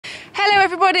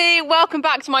everybody, welcome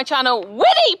back to my channel.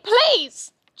 Winnie,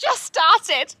 please! Just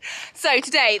started. So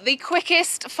today, the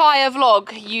quickest fire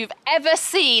vlog you've ever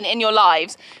seen in your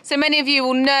lives. So many of you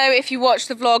will know if you watched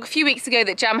the vlog a few weeks ago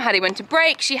that Jam had a winter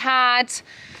break. She had,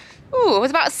 it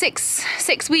was about six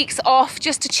weeks off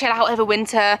just to chill out over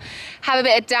winter, have a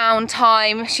bit of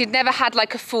downtime. She'd never had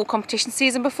like a full competition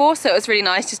season before, so it was really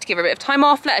nice just to give her a bit of time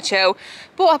off, let her chill,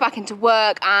 brought her back into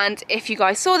work, and if you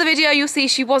guys saw the video, you'll see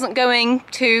she wasn't going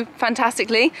too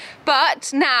fantastically,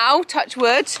 but now, touch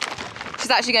wood, she's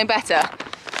actually going better.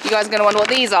 You guys are going to wonder what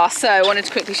these are, so I wanted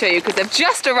to quickly show you because they've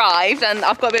just arrived and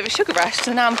I've got a bit of a sugar rush,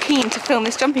 so now I'm keen to film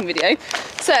this jumping video.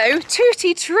 So,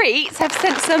 Tootie Treats have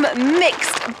sent some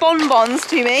mixed bonbons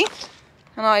to me,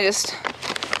 and I just,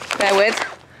 bear with,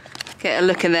 get a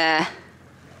look in there.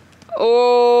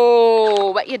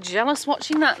 Oh, bet you're jealous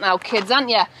watching that now, kids, aren't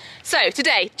you? So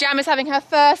today, Jam is having her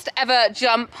first ever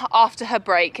jump after her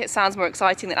break. It sounds more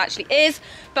exciting than it actually is,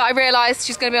 but I realised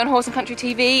she's going to be on Horse and Country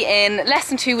TV in less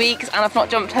than 2 weeks, and I've not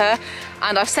jumped her,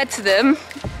 and I've said to them,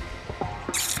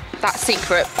 that's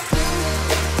secret.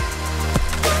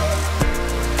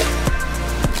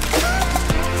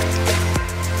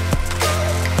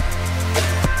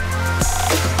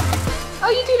 Oh,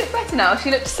 you do look better now.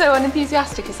 She looked so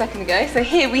unenthusiastic a second ago. So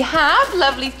here we have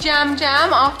lovely Jam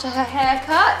after her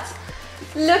haircut.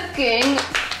 Looking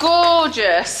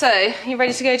gorgeous. So, you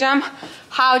ready to go, Jam?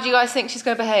 How do you guys think she's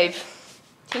going to behave?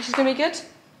 Think she's going to be good?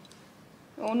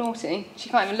 Or naughty? She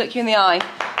can't even look you in the eye.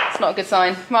 It's not a good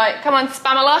sign. Right, come on,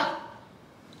 Spamela.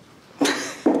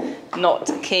 Not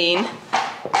keen.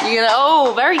 You're gonna,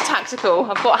 oh, very tactical.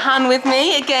 I've got Han with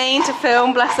me again to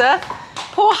film, bless her.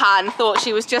 Poor Han thought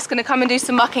she was just going to come and do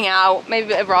some mucking out, maybe a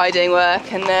bit of riding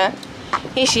work, and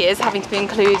here she is having to be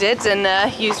included and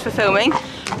used for filming.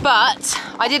 But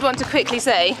I did want to quickly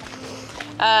say,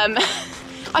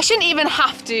 I shouldn't even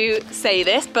have to say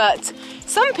this, but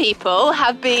some people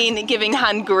have been giving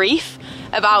Han grief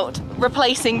about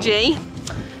replacing G.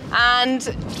 And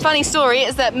funny story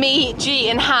is that me, G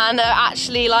and Han are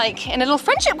actually like in a little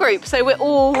friendship group, so we're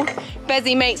all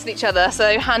busy mates with each other.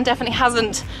 So Han definitely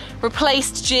hasn't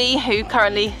replaced G, who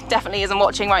currently definitely isn't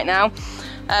watching right now.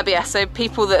 But yeah, so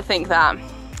people that think that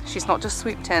she's not just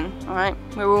swooped in, all right?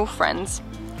 We're all friends.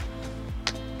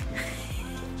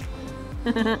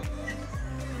 You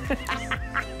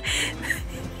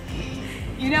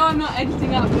know I'm not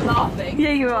editing out for laughing.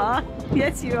 Yeah, you are.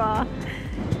 Yes, you are.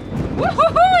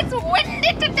 Woohoo! It's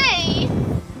windy today!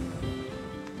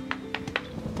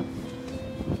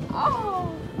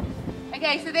 Oh!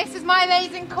 Okay, so this is my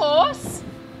amazing course.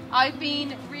 I've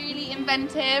been really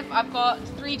inventive. I've got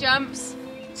 3 jumps,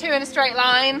 2 in a straight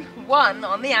line, 1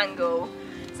 on the angle.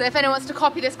 So if anyone wants to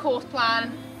copy this course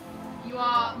plan, you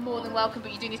are more than welcome,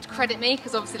 but you do need to credit me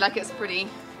because obviously like it's pretty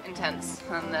intense,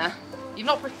 and you've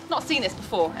not seen this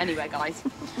before anyway, guys.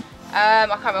 I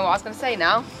can't remember what I was going to say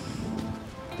now.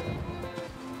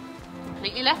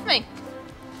 Completely left me.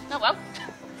 Oh well.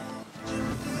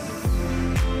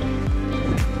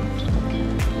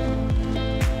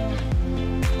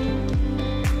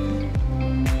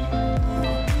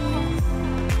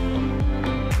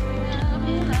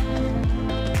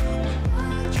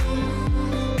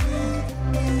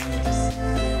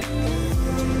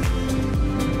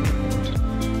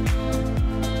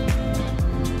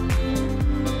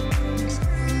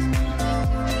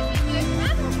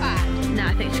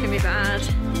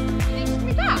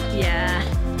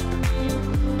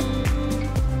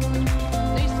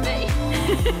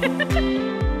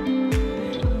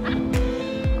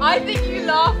 I think you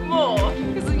laugh more,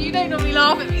 because you don't normally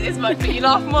laugh at me this much, but you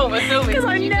laugh more when we're filming. Because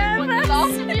I'm nervous. You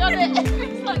laugh at me on it.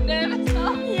 It's like nervous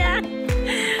laugh. Yeah.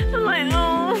 I'm like,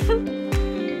 oh.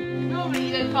 Normally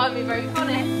you don't find me very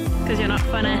funny. Because you're not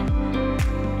funny.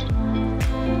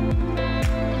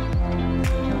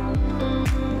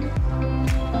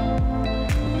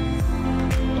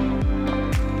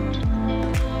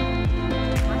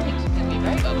 I think she's going to be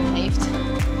very well behaved.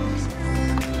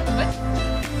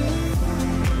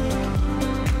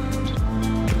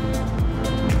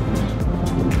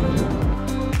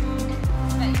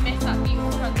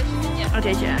 Oh,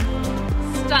 did you?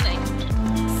 Stunning.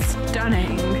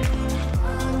 Stunning.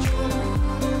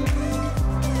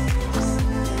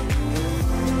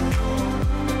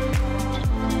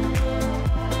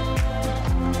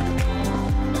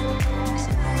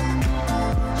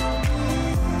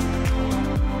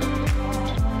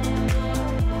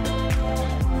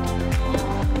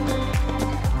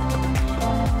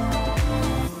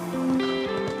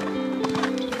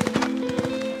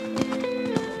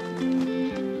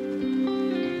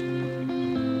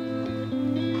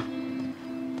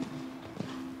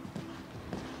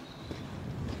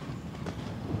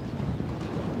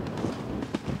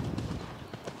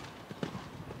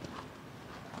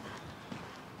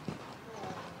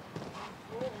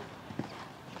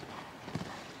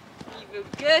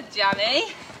 good, Jammy.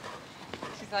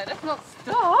 She's like, let's not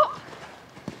stop.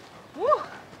 Woo.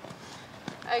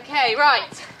 Okay,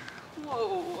 right.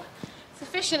 Whoa.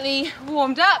 Sufficiently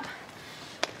warmed up.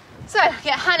 So,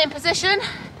 get hand in position,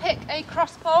 pick a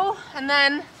cross pole, and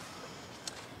then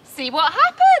see what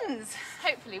happens.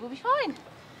 Hopefully we'll be fine.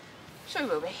 Sure we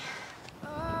will be.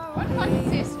 I wonder if I can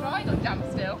see a stride on Jam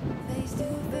still.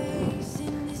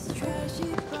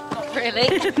 Not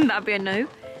really. That'd be a no.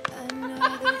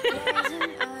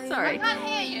 Sorry. I can't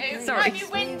hear you. Sorry. It might be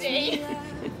windy.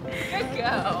 Good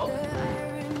girl.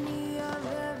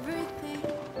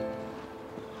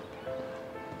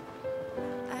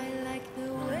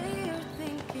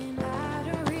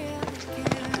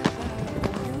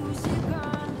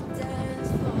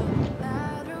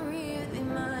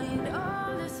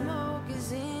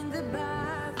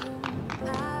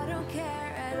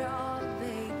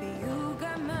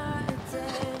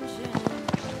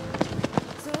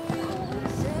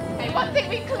 One thing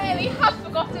we clearly have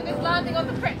forgotten is landing on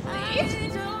the Fritz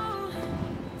lead.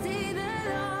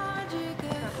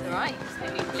 That's alright, just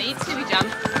take these leads till we jump.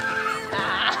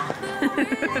 Ah.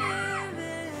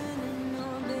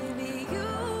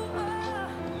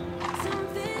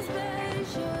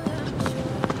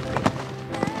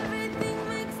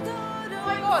 Oh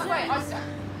my god, wait,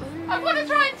 I want to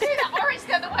try and do that orange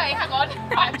the other way, hang on.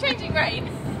 Right, I'm changing rein.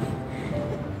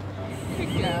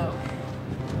 Good girl.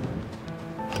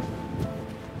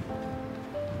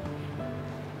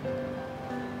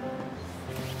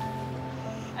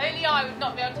 Only I would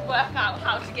not be able to work out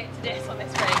how to get to this on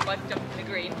this race by jumping the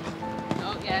green.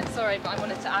 Oh yeah, sorry, but I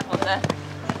wanted to add one there.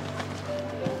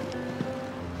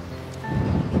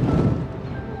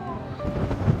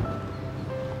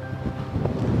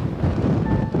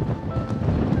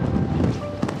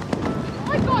 Oh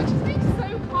my god, she's being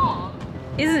so calm.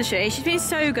 Isn't she? She's been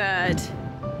so good.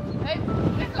 Oh,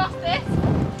 we've lost this.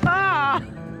 Ah!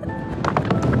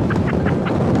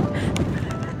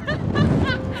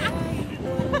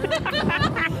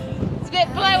 It's a bit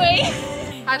blowy.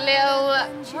 Had a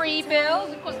little rebuild.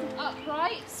 We've got some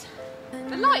uprights.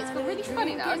 The light's got really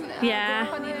funny now, isn't it? Yeah.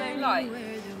 Funny low light.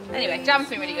 Anyway, Jam's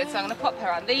been really good, so I'm going to pop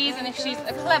her on these, and if she's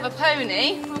a clever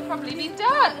pony, we'll probably be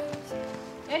done.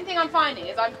 The only thing I'm finding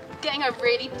is I'm getting her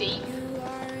really deep.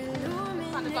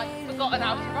 Kind of like forgotten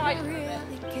how to ride a bit.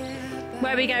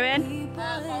 Where are we going?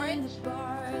 Orange.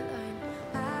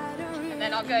 And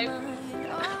then I'll go.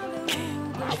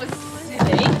 That was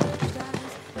silly.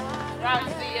 Round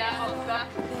the altar.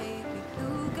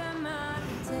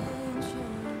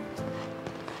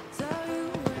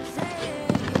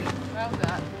 Well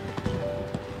done.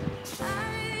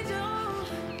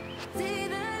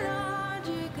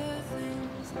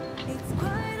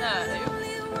 No.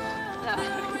 No.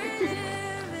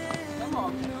 Come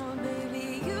on.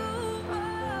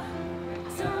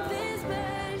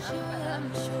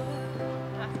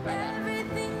 That's better.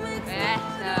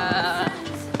 Better.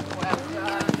 Well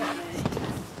done.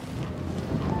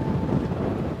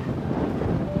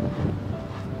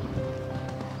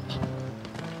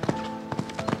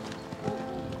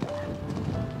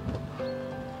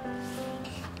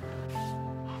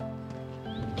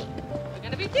 We're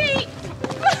gonna be deep.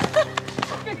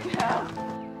 Good girl.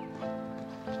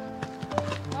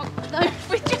 Oh no,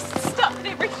 we just stuck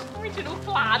the original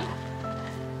plan.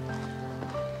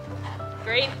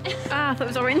 Green. Ah, I thought it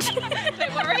was orange.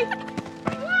 Don't worry.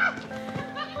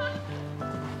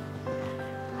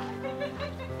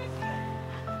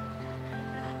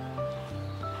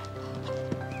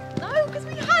 No, because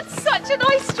we had such a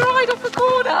nice stride off the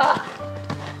corner.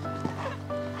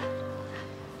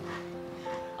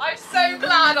 I'm so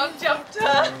glad I've jumped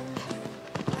her.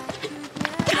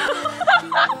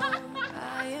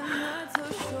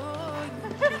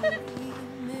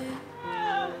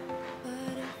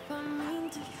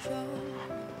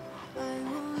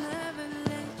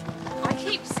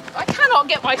 I cannot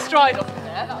get my stride off in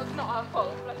there. That was not our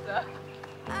fault, bless her.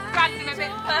 Dragged him a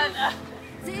bit further.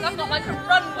 So I've got like a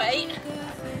runway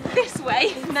this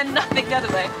way and then nothing the other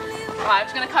way. Right, I'm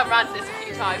just going to come around to this a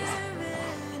few times.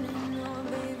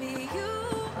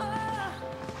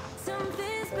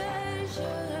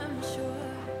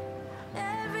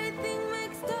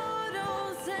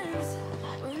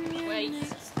 Wait.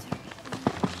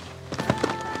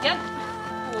 Yep.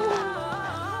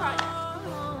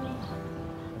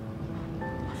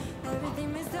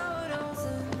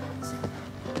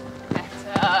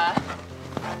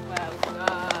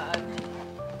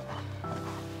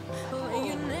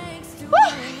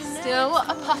 Still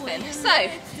a puffin. So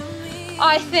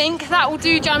I think that will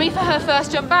do Jammy for her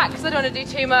first jump back because I don't want to do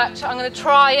too much. I'm going to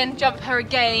try and jump her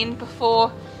again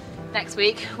before next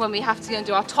week when we have to go and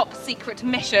do our top secret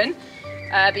mission.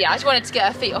 But yeah, I just wanted to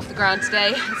get her feet off the ground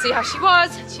today and see how she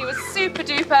was. She was super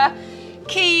duper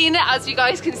keen, as you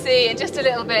guys can see, and just a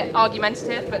little bit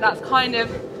argumentative, but that's kind of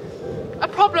a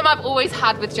problem I've always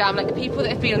had with Jam. Like, people that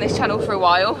have been on this channel for a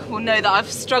while will know that I've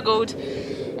struggled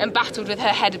and battled with her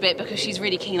head a bit because she's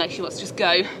really keen, like she wants to just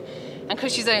go. And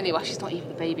because she's only, well, she's not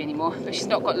even a baby anymore, but she's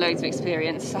not got loads of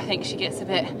experience, so I think she gets a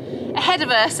bit ahead of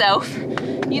herself.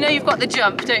 You know you've got the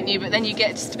jump, don't you? But then you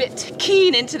get just a bit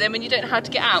keen into them and you don't know how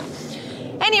to get out.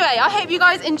 Anyway, I hope you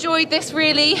guys enjoyed this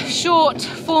really short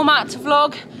format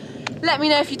vlog. Let me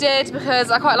know if you did,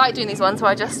 because I quite like doing these ones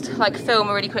where I just like film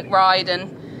a really quick ride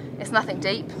and it's nothing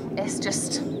deep. It's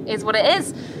just is what it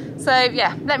is. So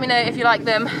yeah, let me know if you like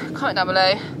them. Comment down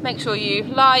below. Make sure you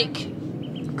like,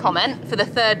 comment for the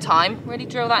 3rd time. Really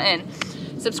drill that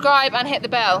in. Subscribe and hit the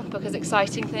bell because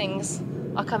exciting things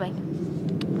are coming.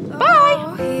 Bye!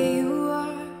 Oh, here you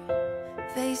are,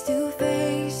 face to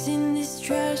face in this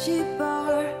trashy bar.